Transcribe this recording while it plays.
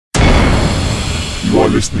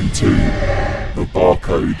listening to the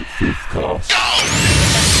Barcode Filthcast.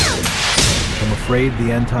 I'm afraid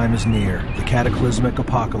the end time is near, the cataclysmic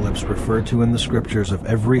apocalypse referred to in the scriptures of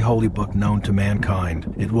every holy book known to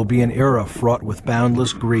mankind. It will be an era fraught with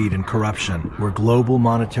boundless greed and corruption, where global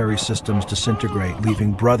monetary systems disintegrate,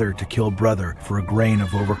 leaving brother to kill brother for a grain of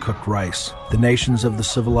overcooked rice. The nations of the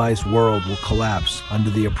civilized world will collapse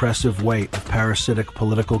under the oppressive weight of parasitic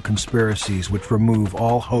political conspiracies which remove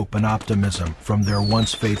all hope and optimism from their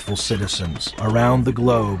once faithful citizens. Around the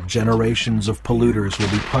globe, generations of polluters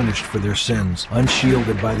will be punished for their sins,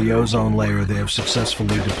 unshielded by the ozone layer they have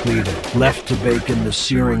successfully depleted, left to bake in the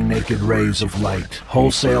searing naked rays of light.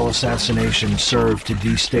 Wholesale assassinations serve to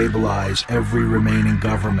destabilize every remaining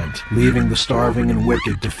government, leaving the starving and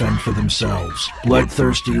wicked to fend for themselves.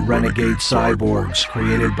 Bloodthirsty renegade cyborgs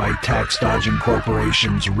created by tax-dodging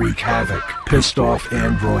corporations wreak havoc. Pissed-off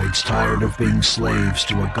androids tired of being slaves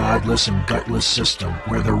to a godless and gutless system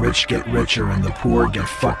where the rich get richer and the poor get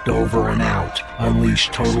fucked over and out, unleash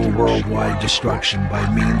total worldwide destruction by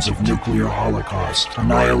means of nuclear holocaust,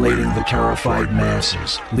 annihilating the terrified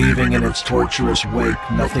masses, leaving in its torturous wake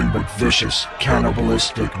nothing but vicious,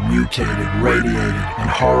 cannibalistic, mutated, radiated, and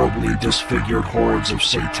horribly disfigured hordes of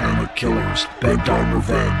satanic killers bent on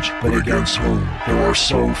revenge, but against whom there are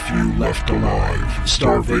so few left alive.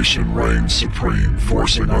 Starvation reigns supreme,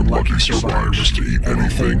 forcing unlucky survivors to eat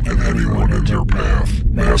anything and anyone in their path.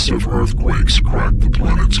 Massive earthquakes crack the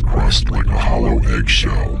planet's crust like a hollow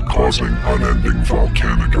eggshell, causing unending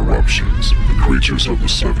volcanic eruptions. The creatures of the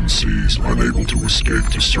seven seas, unable to escape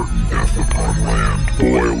to certain death upon land,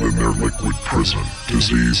 boil in their liquid prison.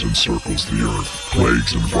 Disease encircles the earth,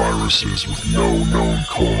 plagues and viruses with no known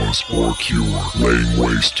cause or cure, laying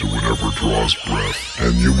waste to whatever draws breath.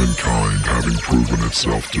 And humankind, having proven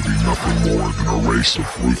itself to be nothing more than a race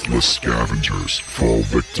of ruthless scavengers, fall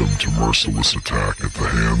victim to merciless attack at the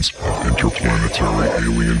hands of interplanetary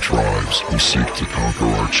alien tribes who seek to conquer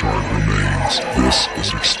our charred remains. This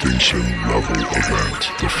is Extinction Level Event,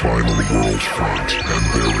 the final world front, and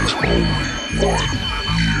there is only 1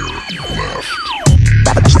 year left.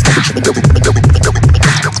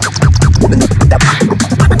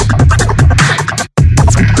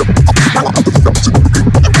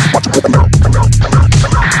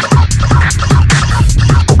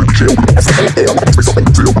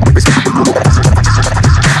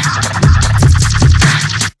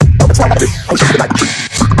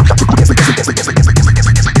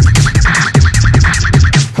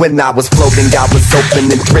 When I was floating, I was open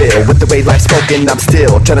and thrilled with the way life's spoken. I'm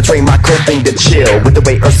still trying to train my coping to chill with the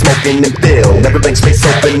way earth's smoking and filled. Every blank space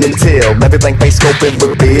open until every blank face open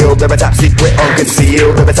revealed. Every top secret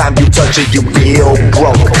unconcealed. Every time you touch it, you feel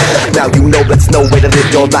broke. Now you know that's no way to live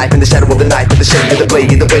your life in the shadow of the night, with the shade of the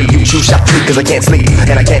blade. The way you choose shot free, cause I can't sleep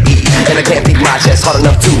and I can't eat and I can't beat my chest hard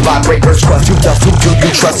enough to vibrate Earth's crust. You just who do you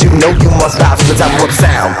trust? You know you must bow to the time of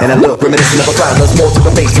sound. And I look reminiscent of a clown. There's more to the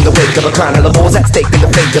face in the wake of a crown. And the more's at stake in the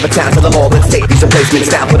fate of a town. For them all, let's take these replacements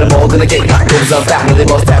down. Put them all in the gate, hot goes unfound. And they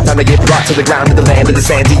must have time to get brought to the ground. In the land of the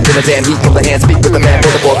sand, deep in the damn heat from the hand. Speak with the man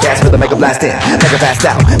for the forecast, for the mega blast in. Mega fast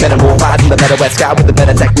out, metamorphized in the meta west sky. With the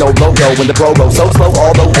better techno logo and the pro roll. So slow,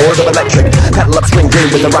 all the wars of electric. Paddle up string green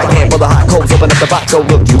with the right hand for the hot coals. Open up the box, so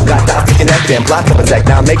look, you got dots to connect them. Plots of attack,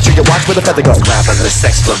 now make sure you watch where the feather goes. Marvelous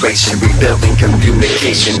exploration, rebuilding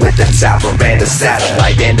communication with the tower and the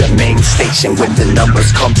satellite and the main station. When the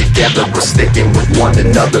numbers come together, we're sticking with one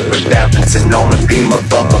another and balancing on a beam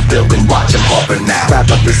above a building. Watch them hover now.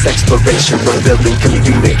 Marvelous exploration, rebuilding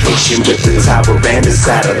communication with the tower and the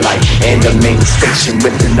satellite and the main station.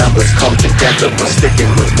 When the numbers come together, we're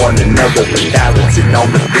sticking with one another and balancing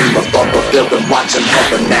on the beam above a building. Watch them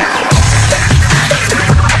hover now.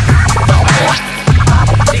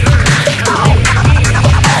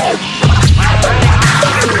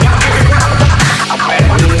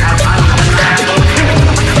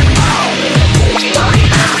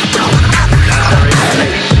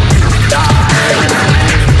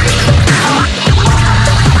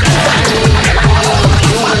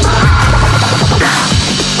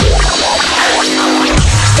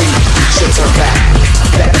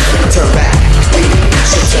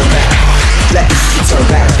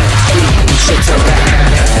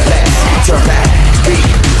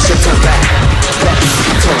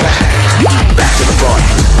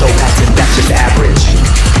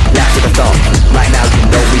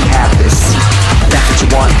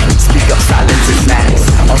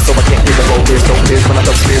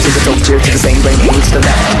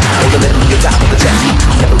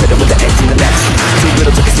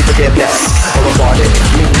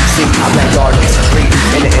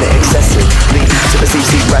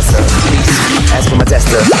 As for my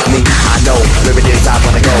destiny, I know where it is I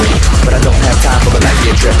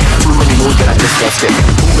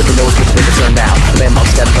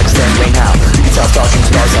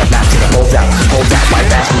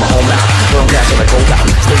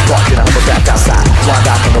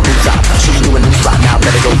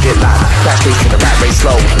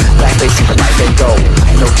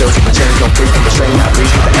free from the strain. I breathe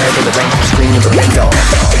through the air with the rain from screening the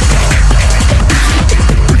window.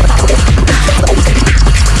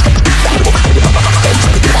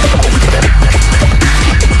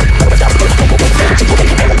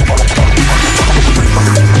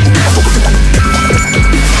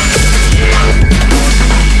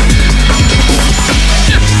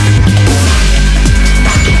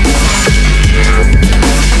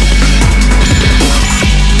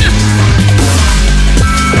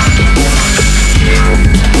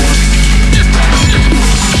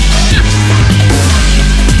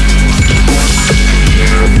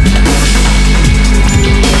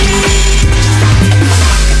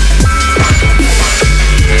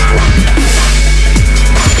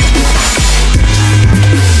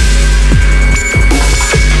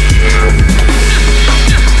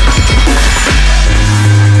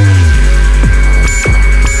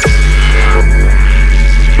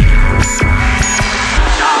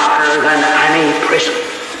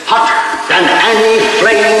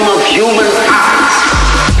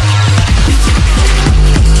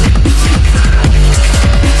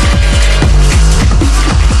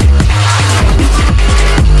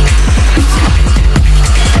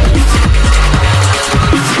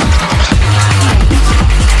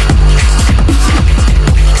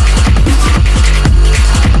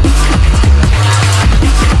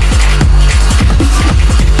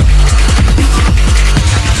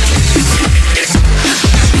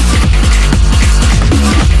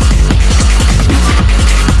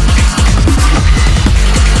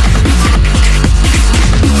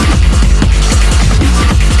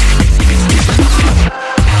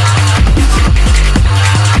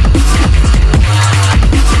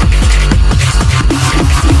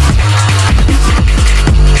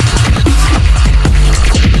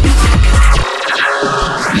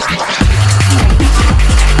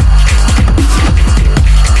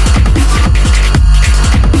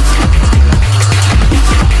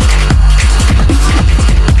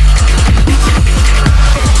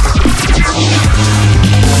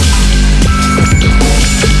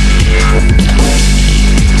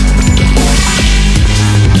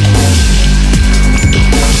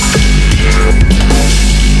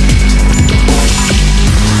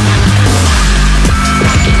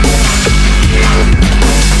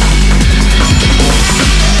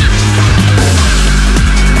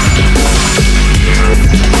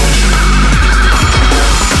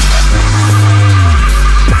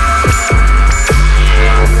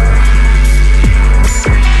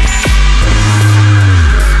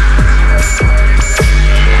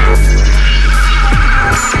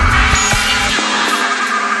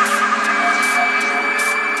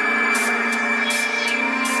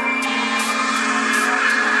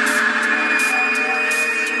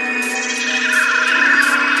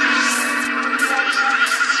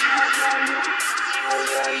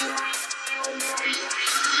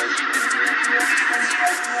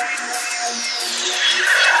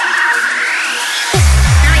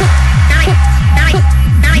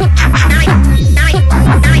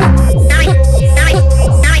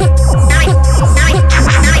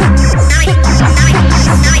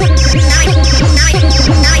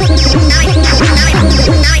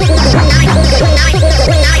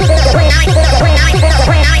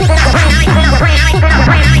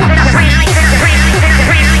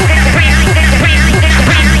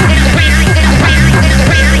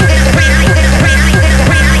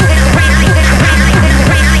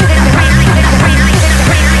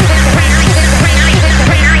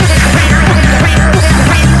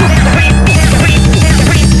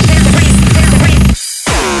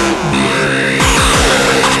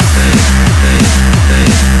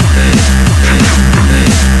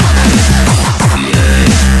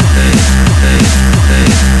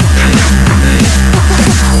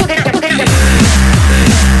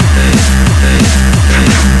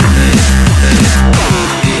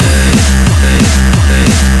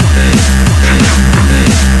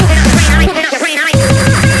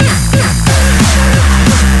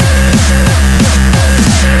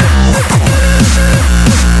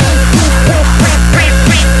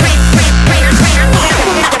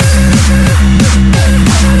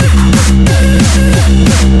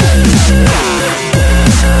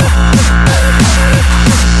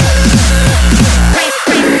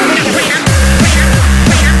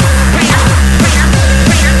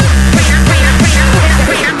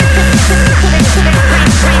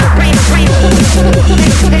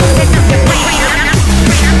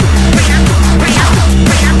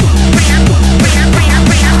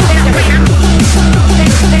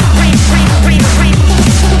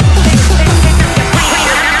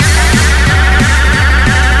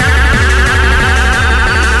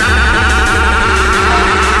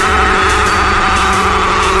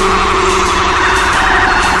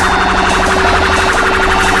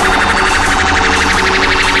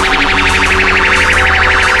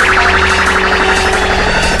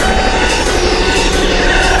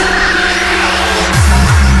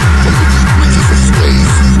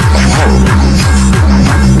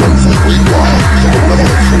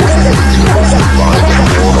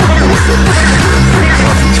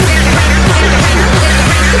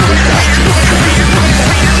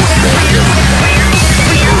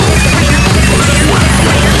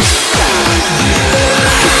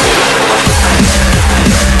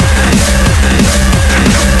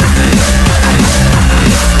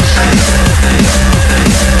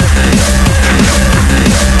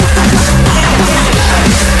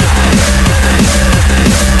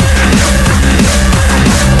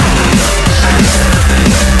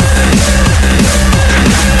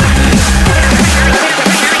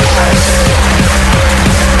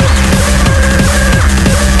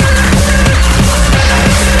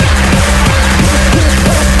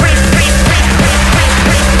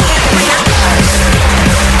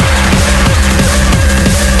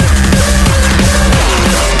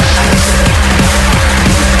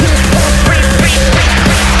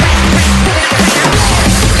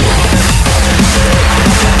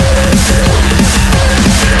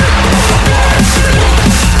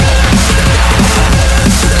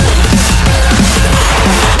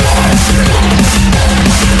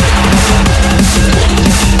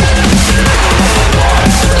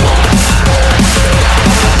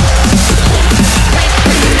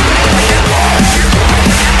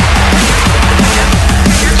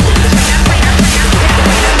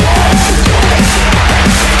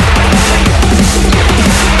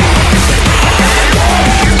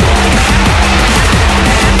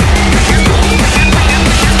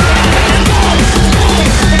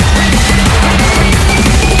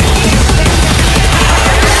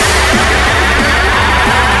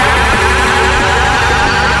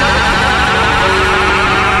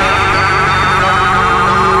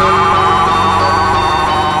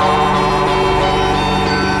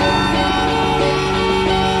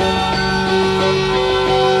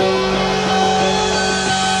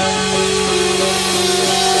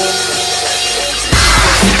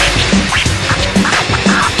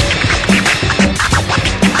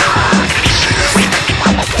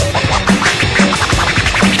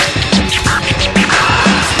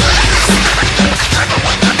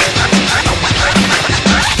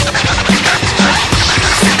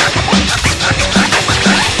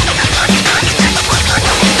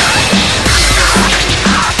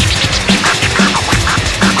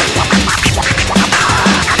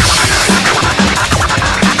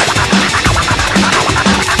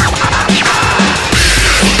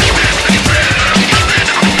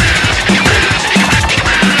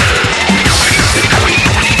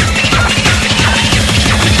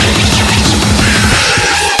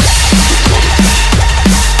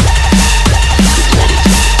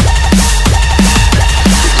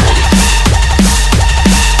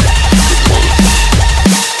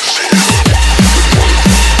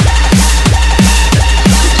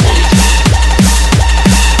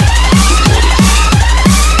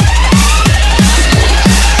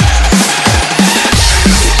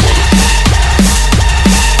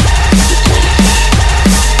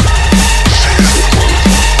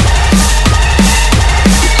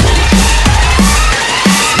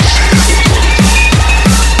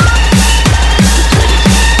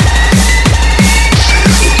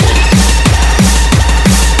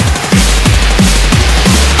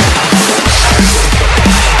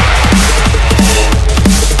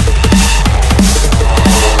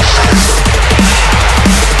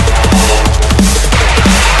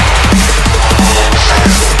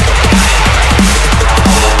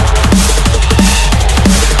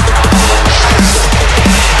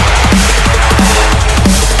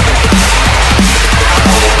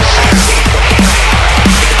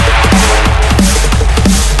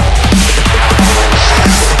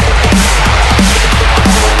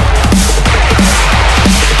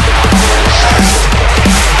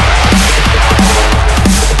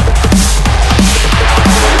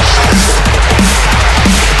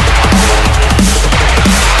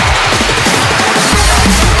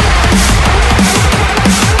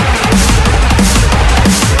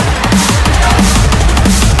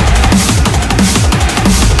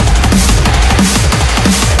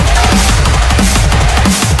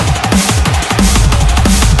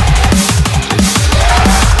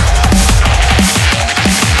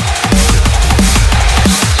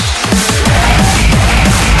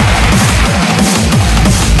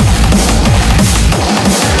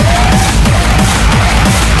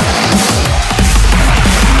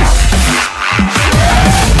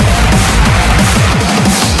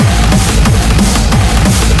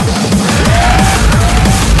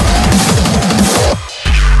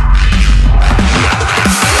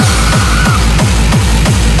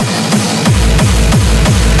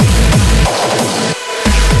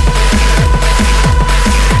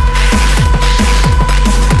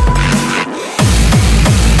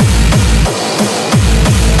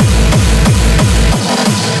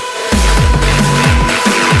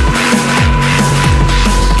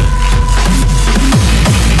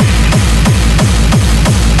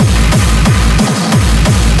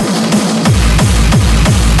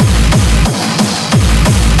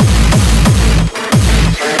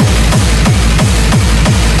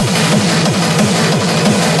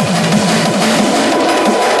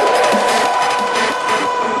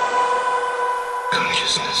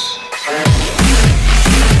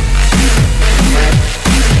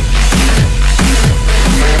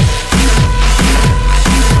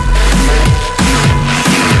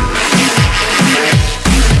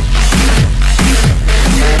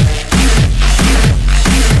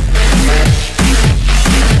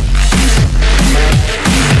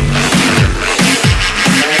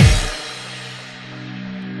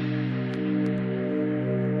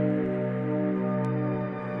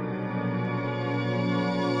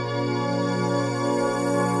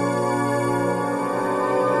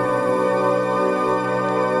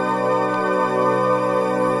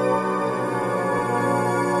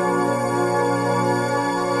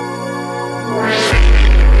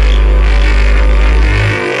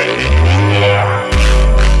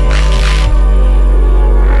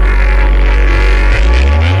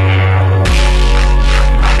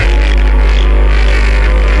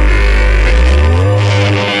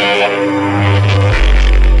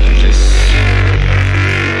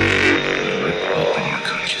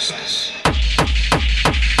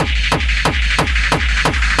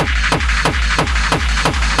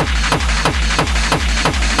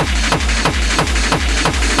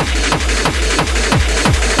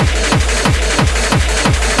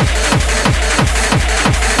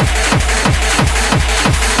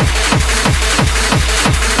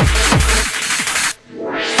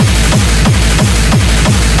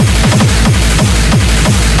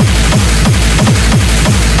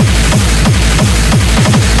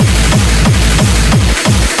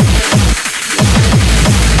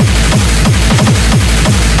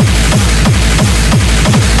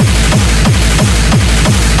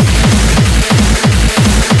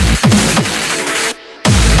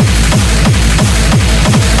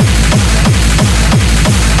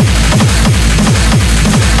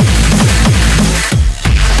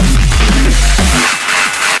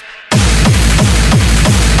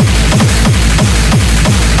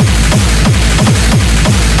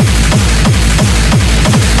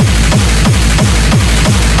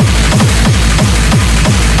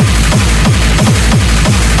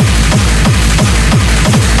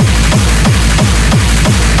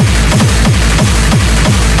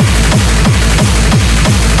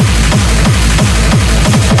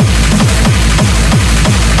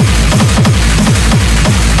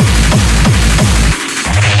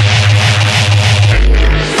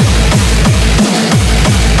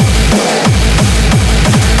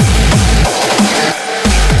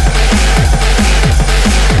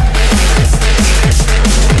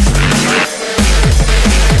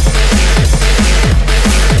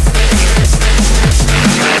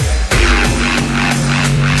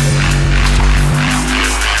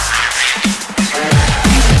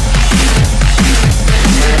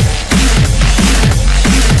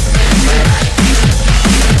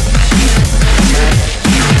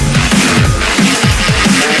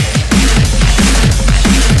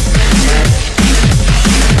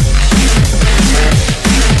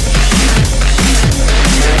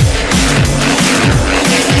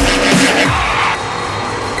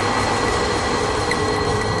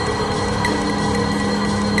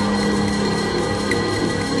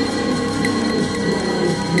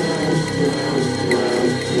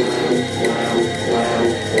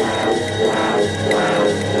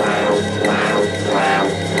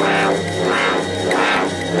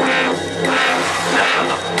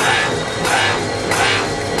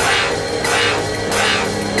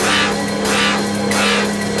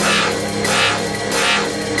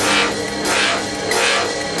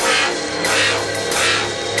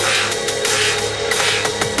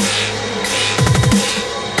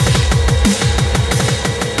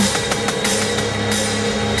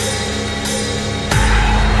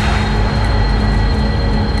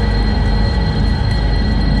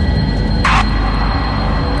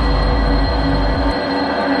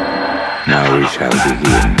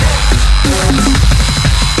 begin.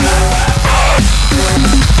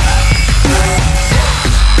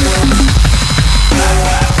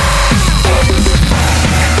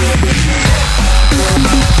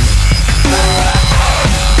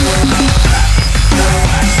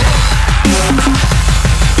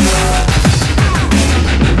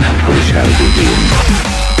 We shall begin.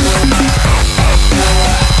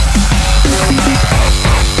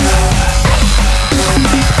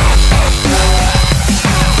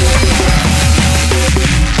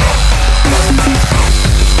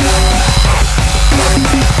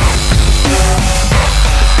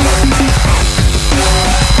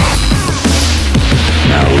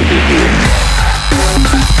 Now we begin.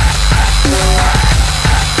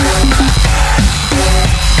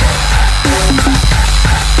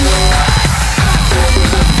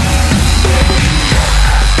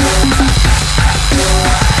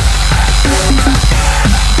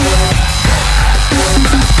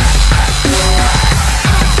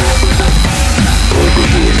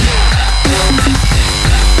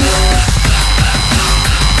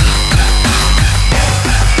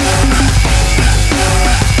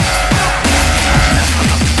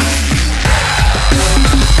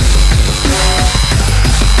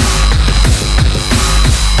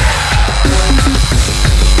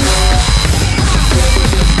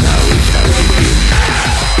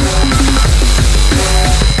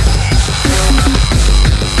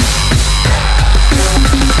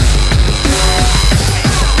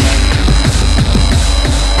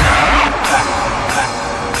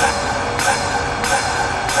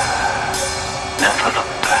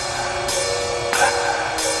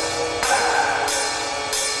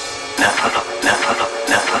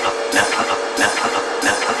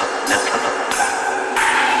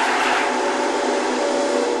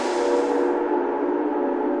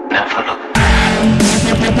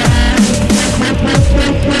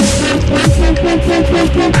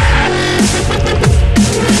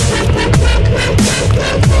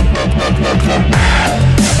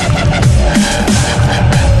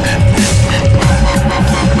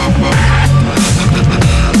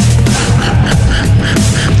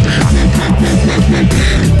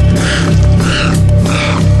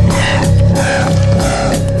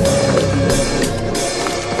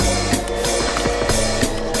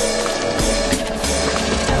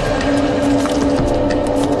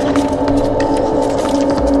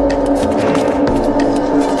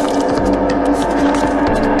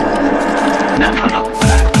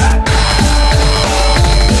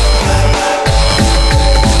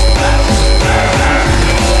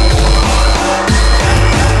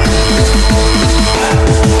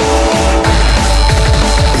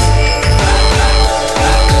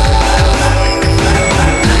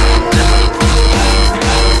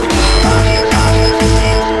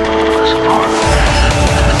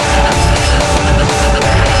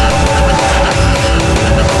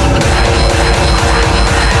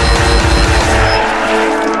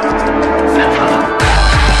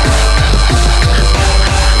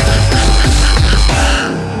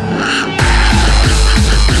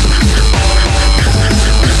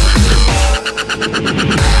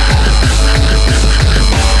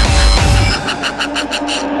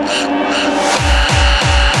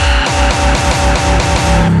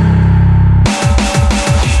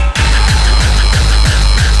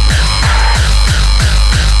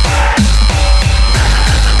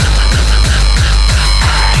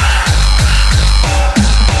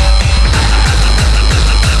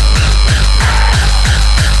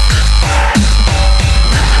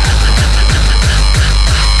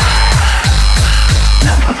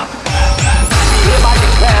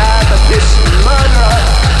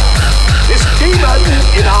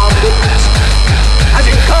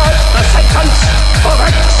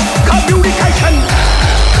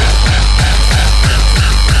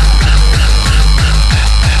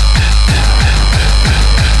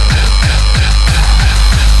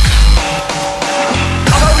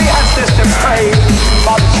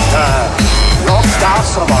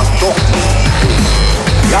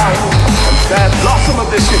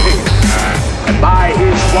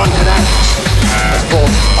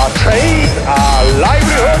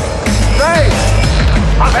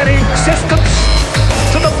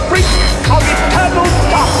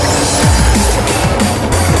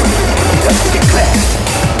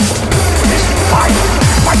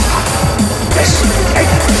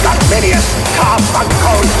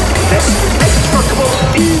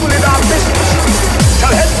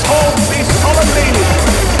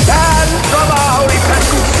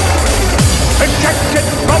 Ejected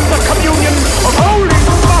from the communion of Holy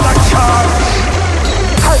Mother Church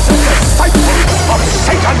as a disciple of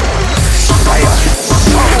Satan, Slayer.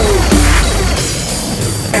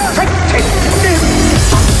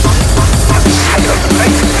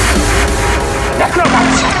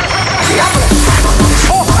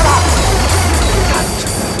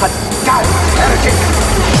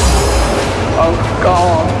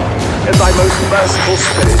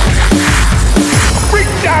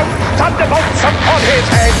 thunderbolts upon his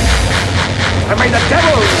head, and may the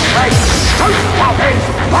devil's rain shoot off his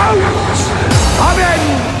bones!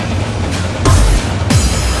 Amen!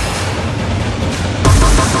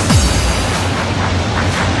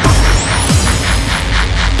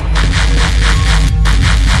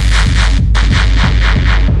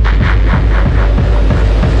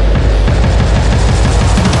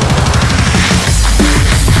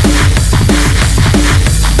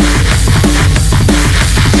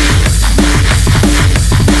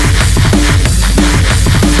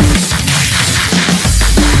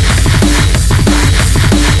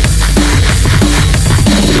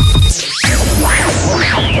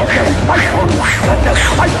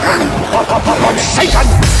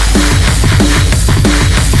 Satan!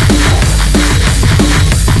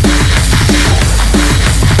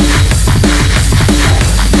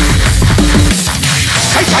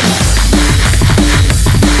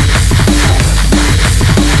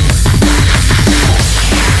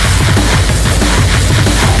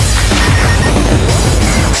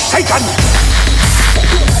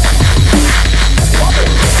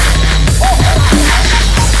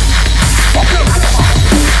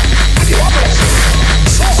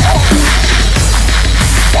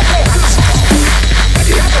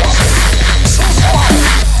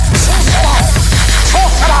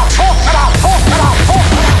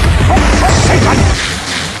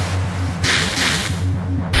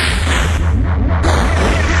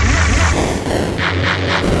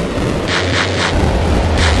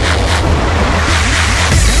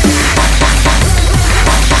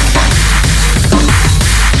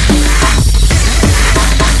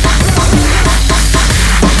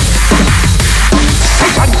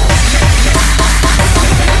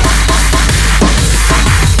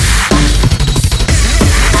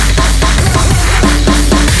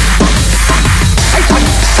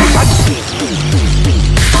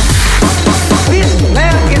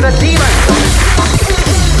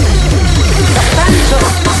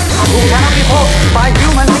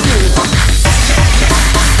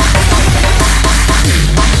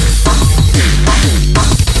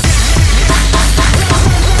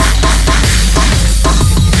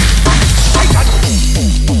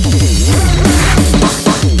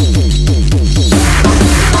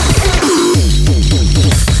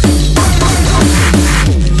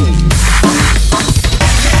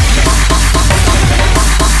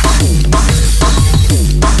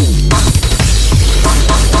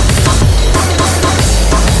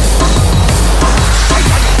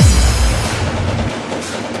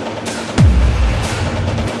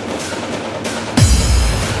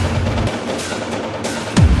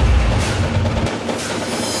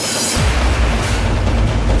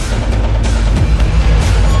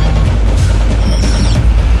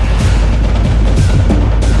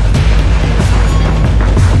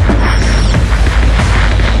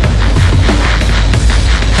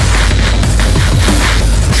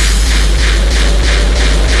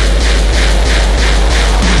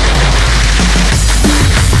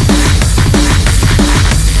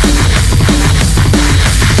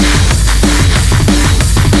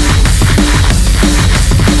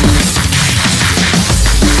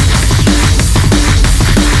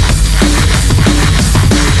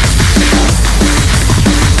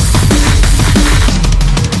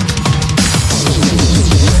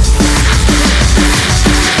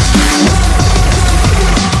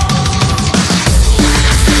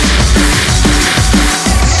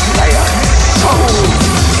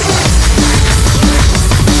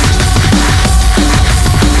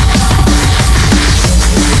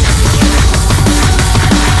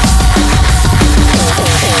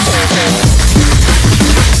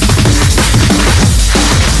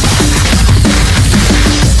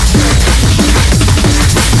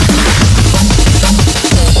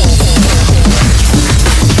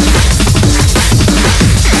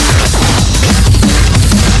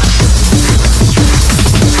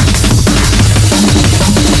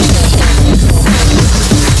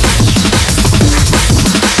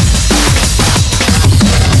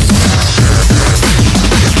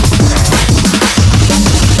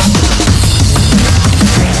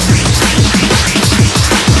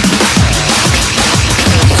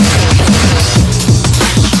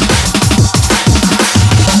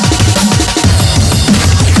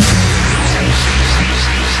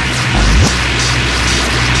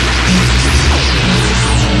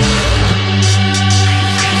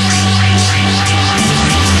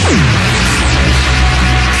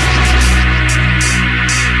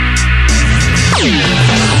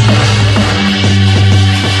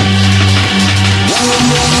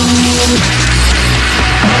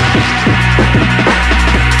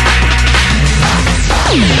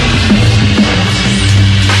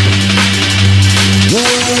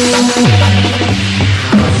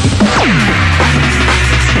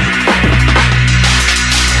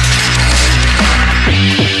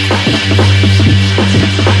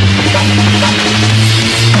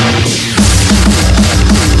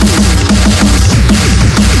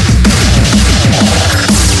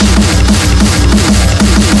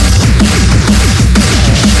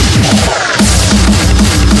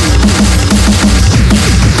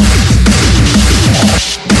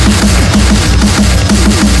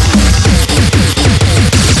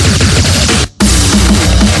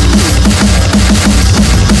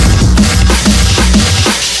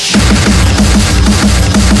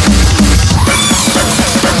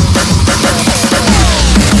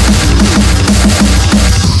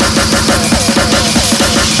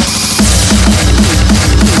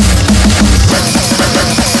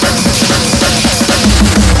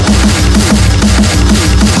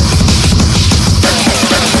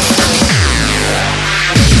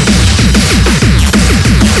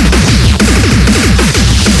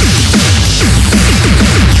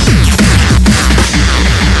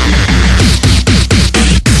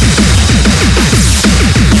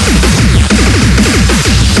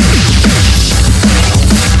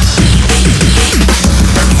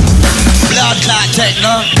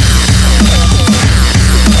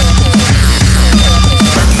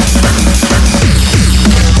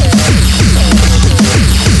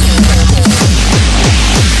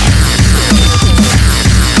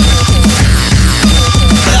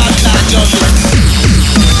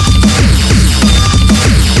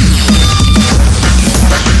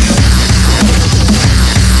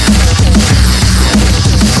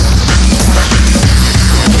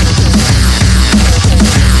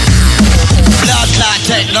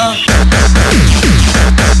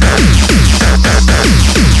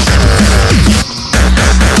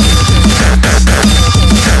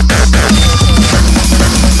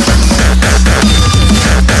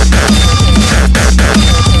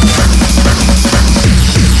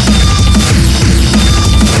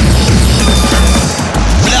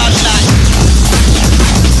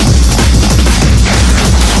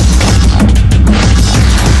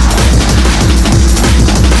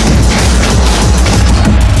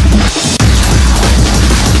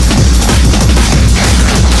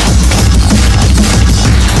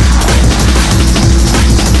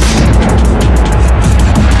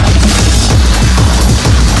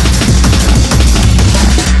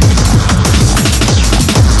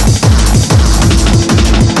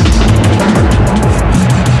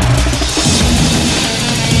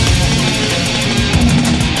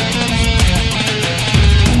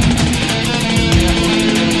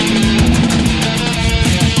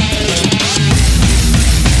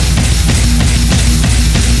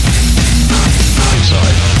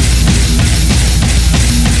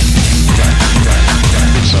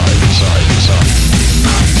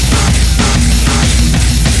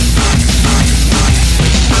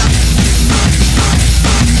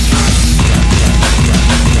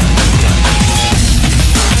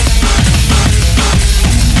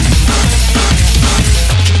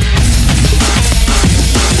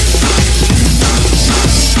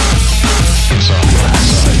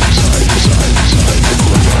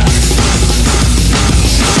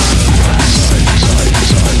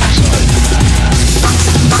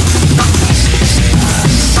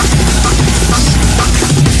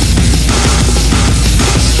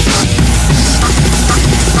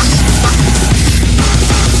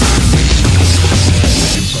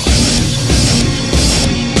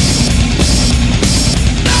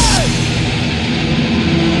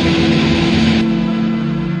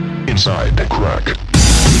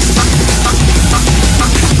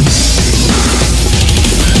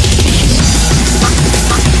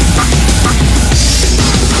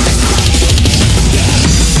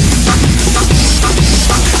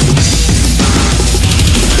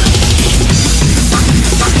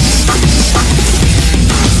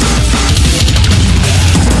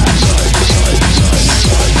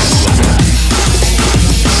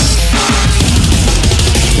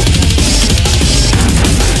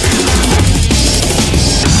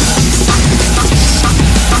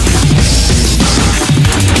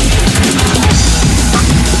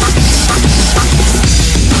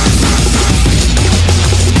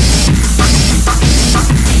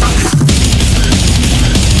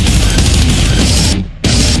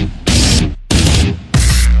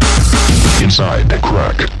 inside the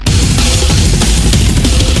crack.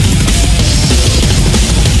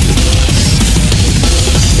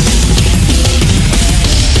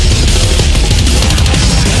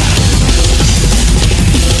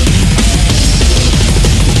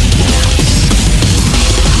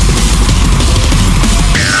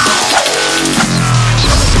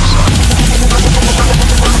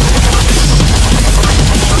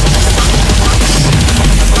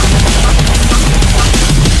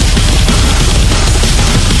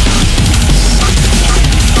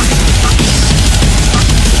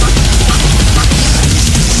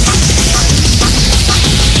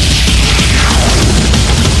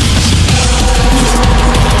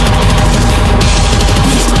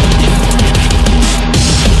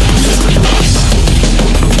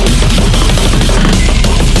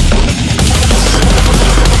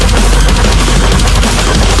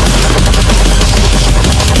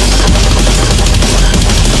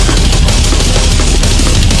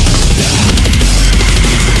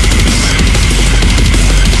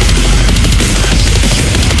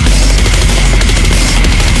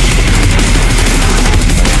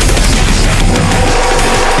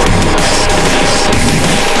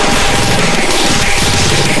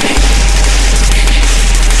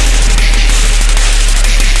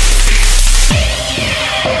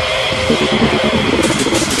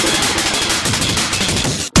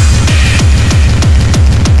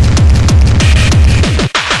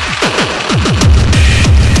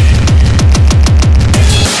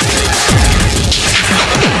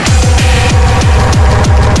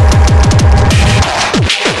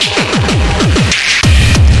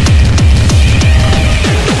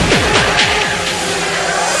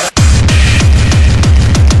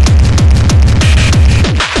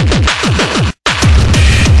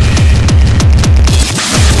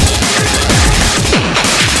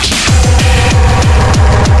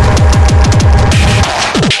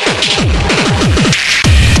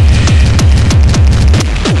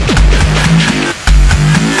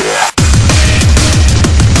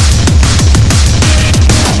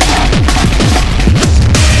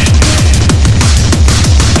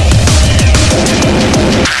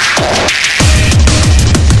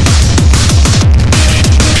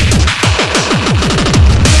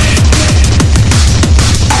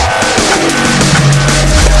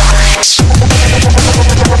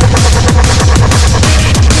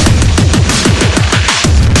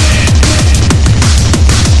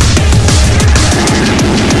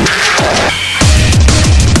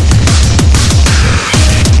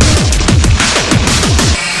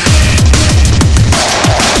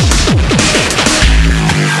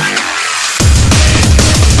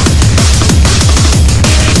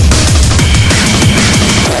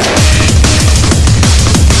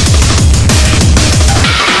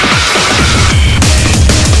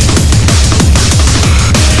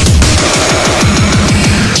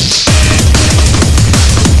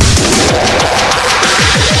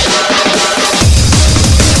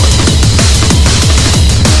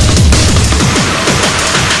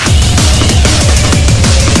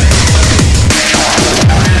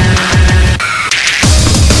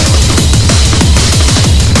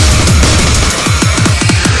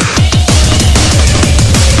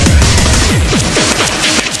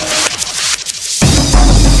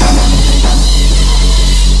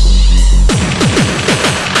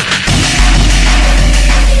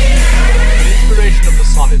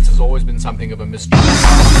 something of a mystery.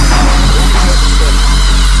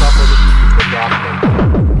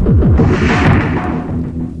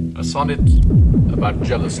 A sonnet about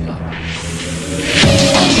jealous love.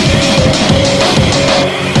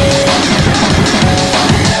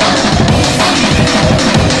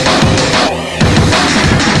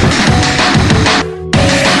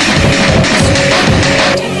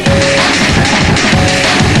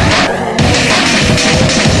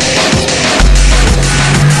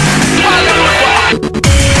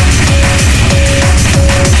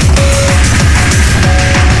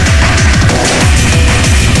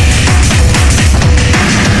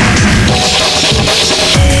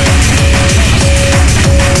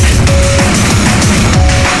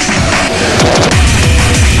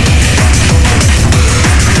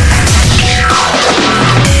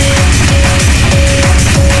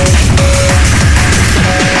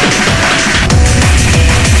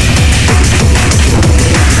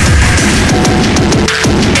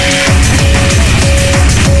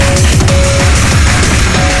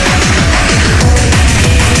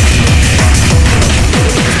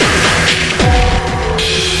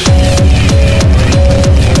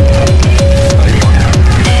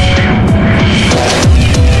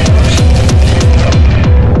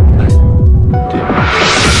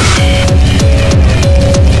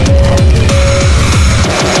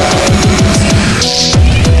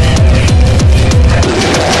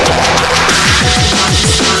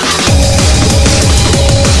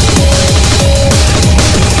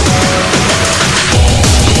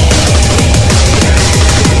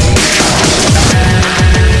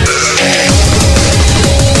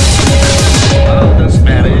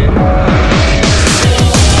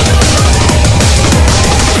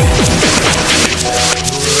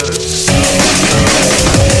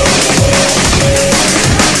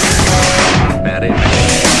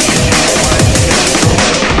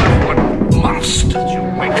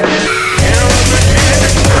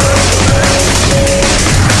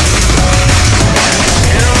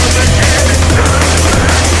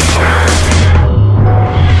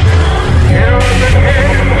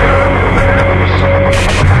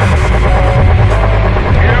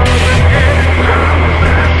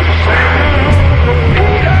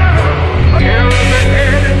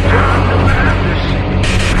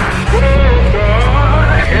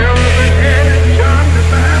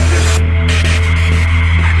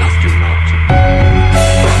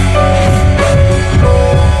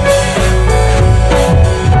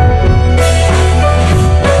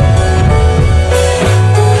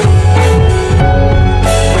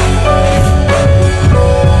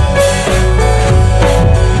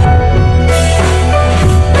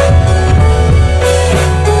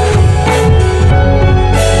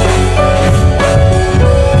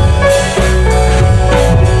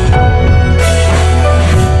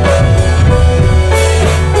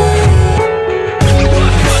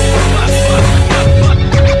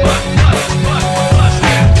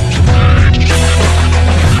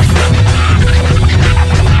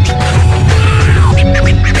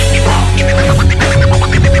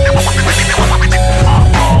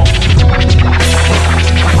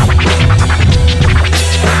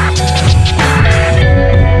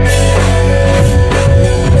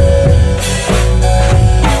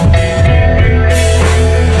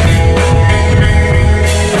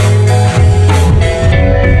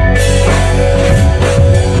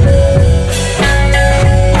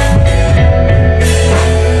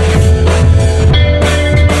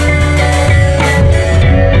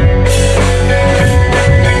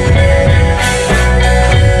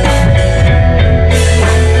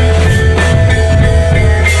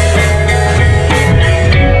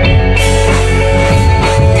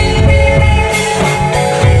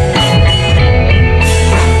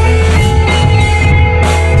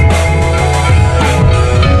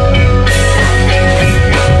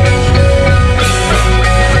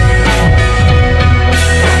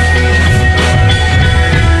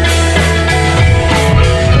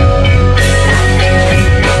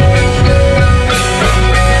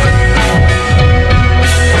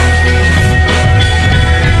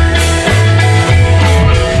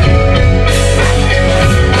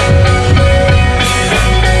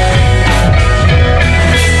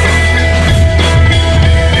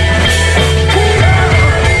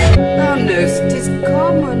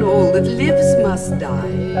 lives must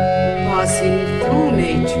die, passing through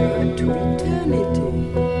nature to eternity.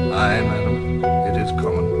 Aye, madam, it is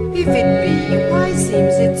common. If it be, why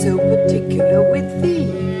seems it so particular with thee?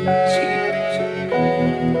 Seems?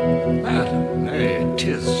 Madam, nay,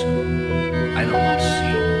 'tis. I know not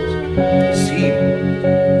seems. Seem,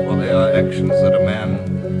 for they are actions that a man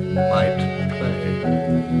might play.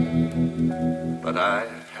 But I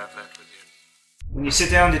have that within. When you sit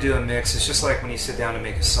down to do a mix, it's just like when you sit down to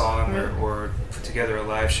make a song or put together a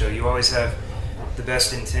live show. You always have the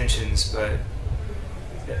best intentions, but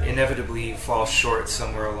inevitably you fall short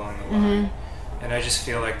somewhere along the line. And I just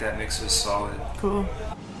feel like that mix was solid. Cool.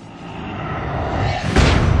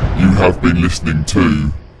 You have been listening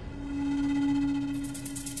to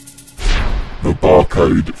the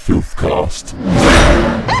BackThe Filthcast.